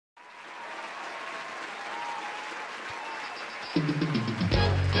Oh,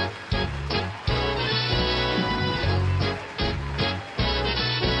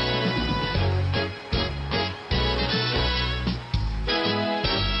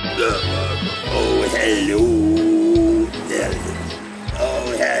 hello, Ellen.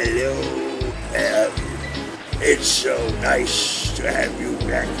 Oh, hello, Ellen. It's so nice to have you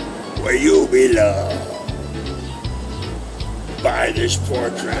back where you belong. Buy this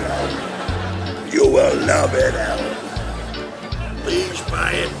portrait, Ellen. You will love it, Ellen. Please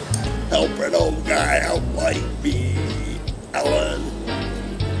buy it. Help an old guy out like me, Ellen.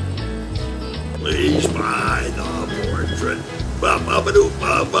 Please buy the portrait. Ba-ba-ba-doo,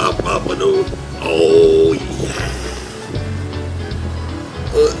 ba-ba-ba-ba-doo. Oh, yeah.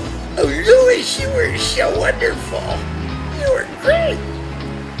 Oh, Louis, you were so wonderful. You were great.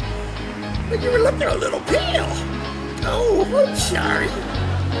 But you were looking a little pale. Oh, I'm sorry.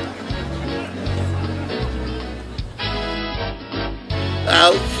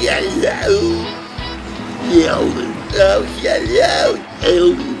 Oh, hello, Ellen. Oh, hello,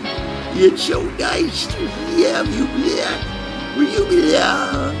 Ellen. It's so nice to have you back where you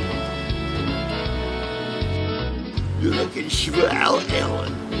belong. You're looking swell,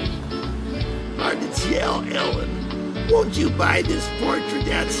 Ellen. Hard to tell, Ellen. Won't you buy this portrait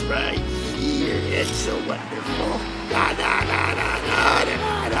that's right here? It's so wonderful. Da da da da da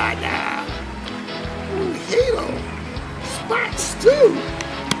da da da. Oh, halo. Spots too.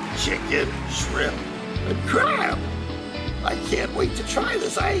 Chicken, shrimp, and crab. I can't wait to try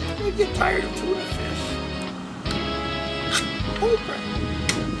this. I get tired of tuna fish.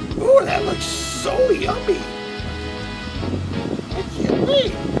 Oh, that looks so yummy. I can't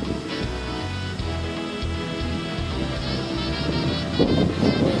wait.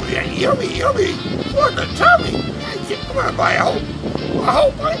 Oh, yeah, yummy, yummy. For the tummy. I can't, come on, buy a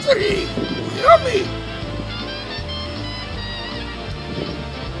whole bunch of these. Yummy.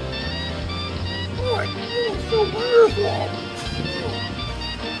 Oh, it's so wonderful.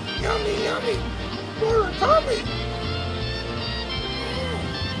 Yummy, yummy. For the tummy.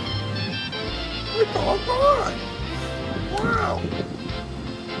 It's all gone. Wow.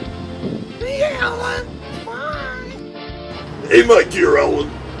 See you, Ellen. Bye. Hey, my dear Ellen.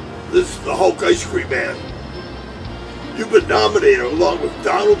 This is the Hulk Ice Cream Man. You've been nominated along with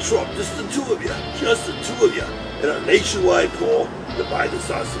Donald Trump, just the two of you, in a nationwide poll to buy this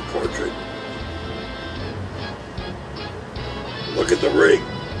awesome portrait. Look at the ring.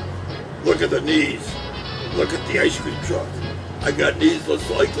 Look at the knees. Look at the ice cream truck. I got knees just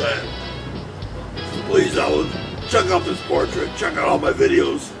like that. Please, Ellen, check out this portrait, check out all my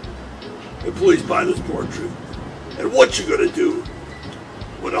videos, and please buy this portrait. And what you gonna do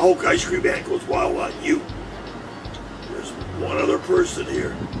when the Hulk Ice Cream Man goes wild on you? There's one other person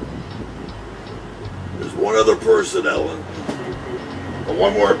here. There's one other person, Ellen. The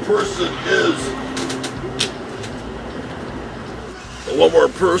one more person is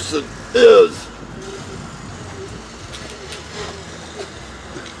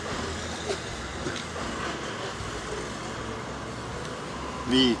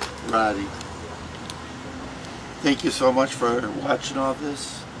me, Roddy. Thank you so much for watching all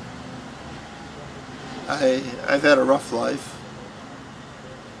this. I've had a rough life.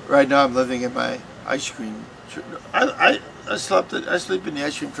 Right now I'm living in my ice cream. I sleep in the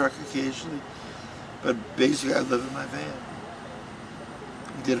ice cream truck occasionally, but basically I live in my van.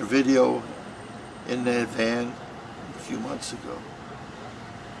 I did a video in that van a few months ago.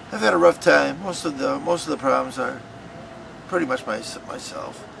 I've had a rough time. Most of the problems are pretty much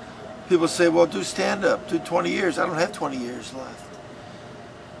myself. People say, well, do stand-up, do 20 years. I don't have 20 years left.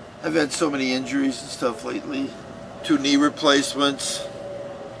 I've had so many injuries and stuff lately. 2 knee replacements,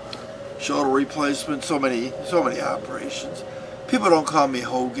 shoulder replacements, so many operations. People don't call me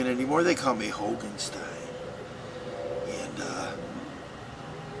Hogan anymore. They call me Hoganstein. And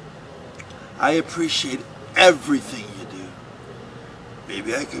I appreciate everything you do.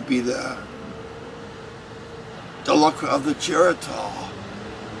 Maybe I could be the look of the Geritol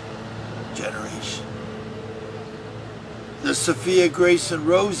generation. The Sophia, Grace, and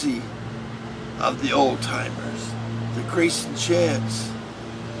Rosie of the old timers. The Grace and Chance.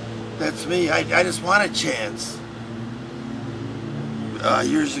 That's me. I just want a chance.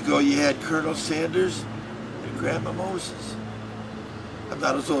 Years ago you had Colonel Sanders and Grandma Moses. I'm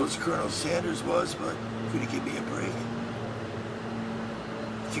not as old as Colonel Sanders was, but could you give me a break?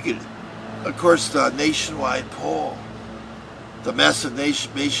 If you could. Of course, the nationwide poll, the massive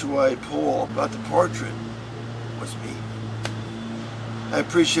nationwide poll about the portrait was me. I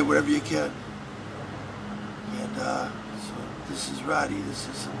appreciate whatever you can. And so this is Roddy. This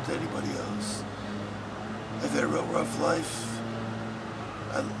isn't anybody else. I've had a real rough life.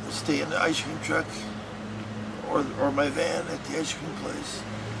 I stay in the ice cream truck or my van at the ice cream place.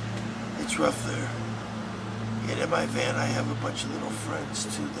 It's rough there. And in my van I have a bunch of little friends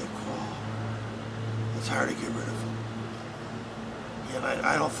too that call. It's hard to get rid of them. And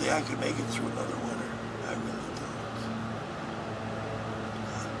I don't think I could make it through another winter. I really don't.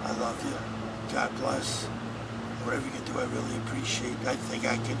 I love you. God bless. Whatever you can do, I really appreciate. I think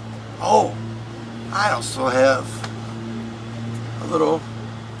I can. Oh, I also have a little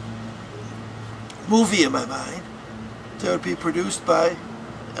movie in my mind that would be produced by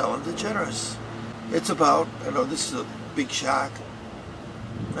Ellen DeGeneres. It's about, I know this is a big shock,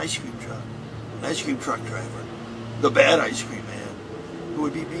 an ice cream truck driver, the bad ice cream man, who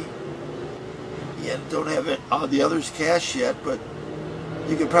would be me. Yeah, don't have it all the others cast yet, but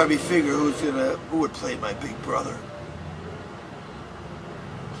you can probably figure who would play my big brother.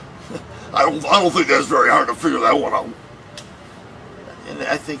 I don't think that's very hard to figure that one out. And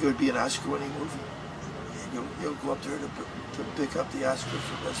I think it would be an Oscar-winning movie. And you'll go up there to pick up the Oscar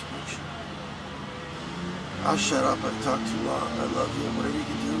for Best Picture. I'll shut up. I've talked too long. I love you. Whatever you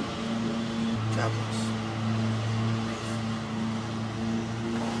can do. God bless.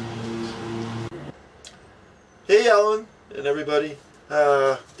 Hey, Ellen and everybody.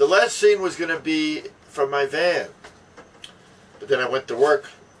 The last scene was going to be from my van. But then I went to work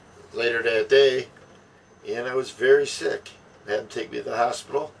later that day, and I was very sick. They had to take me to the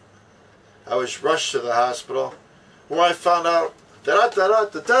hospital. I was rushed to the hospital, where I found out,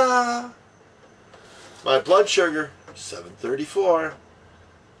 my blood sugar, 734.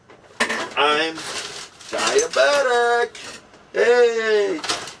 I'm diabetic. Hey!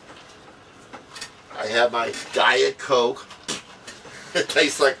 I have my Diet Coke. It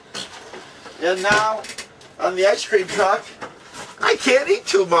tastes like... And now, on the ice cream truck, I can't eat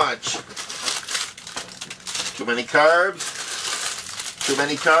too much. Too many carbs. Too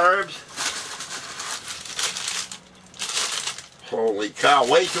many carbs. Holy cow,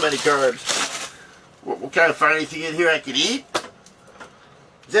 way too many carbs. What can I find anything in here I can eat?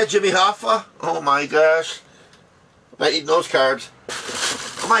 Is that Jimmy Hoffa? Oh my gosh. I'm not eating those carbs.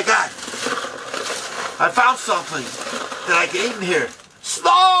 Oh my god. I found something that I can eat in here.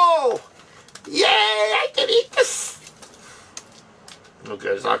 Snow! Yay, I can eat this. Okay,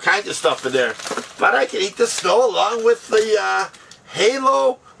 there's all kinds of stuff in there. But I can eat the snow along with the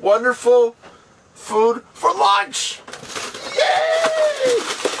Halo wonderful food for lunch. Yay!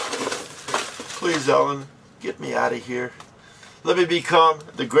 Please, Ellen, get me out of here. Let me become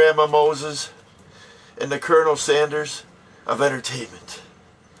the Grandma Moses and the Colonel Sanders of entertainment.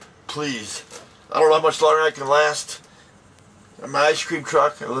 Please. I don't know how much longer I can last in my ice cream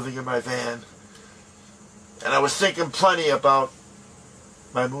truck and living in my van. And I was thinking plenty about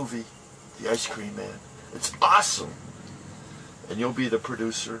my movie, The Ice Cream Man. It's awesome. And you'll be the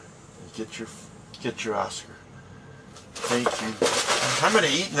producer and get your Oscar. Thank you. I'm gonna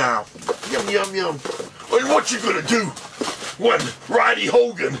eat now. Yum, yum, yum. And what you gonna do when Roddy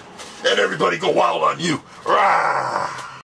Hogan and everybody go wild on you? Rah!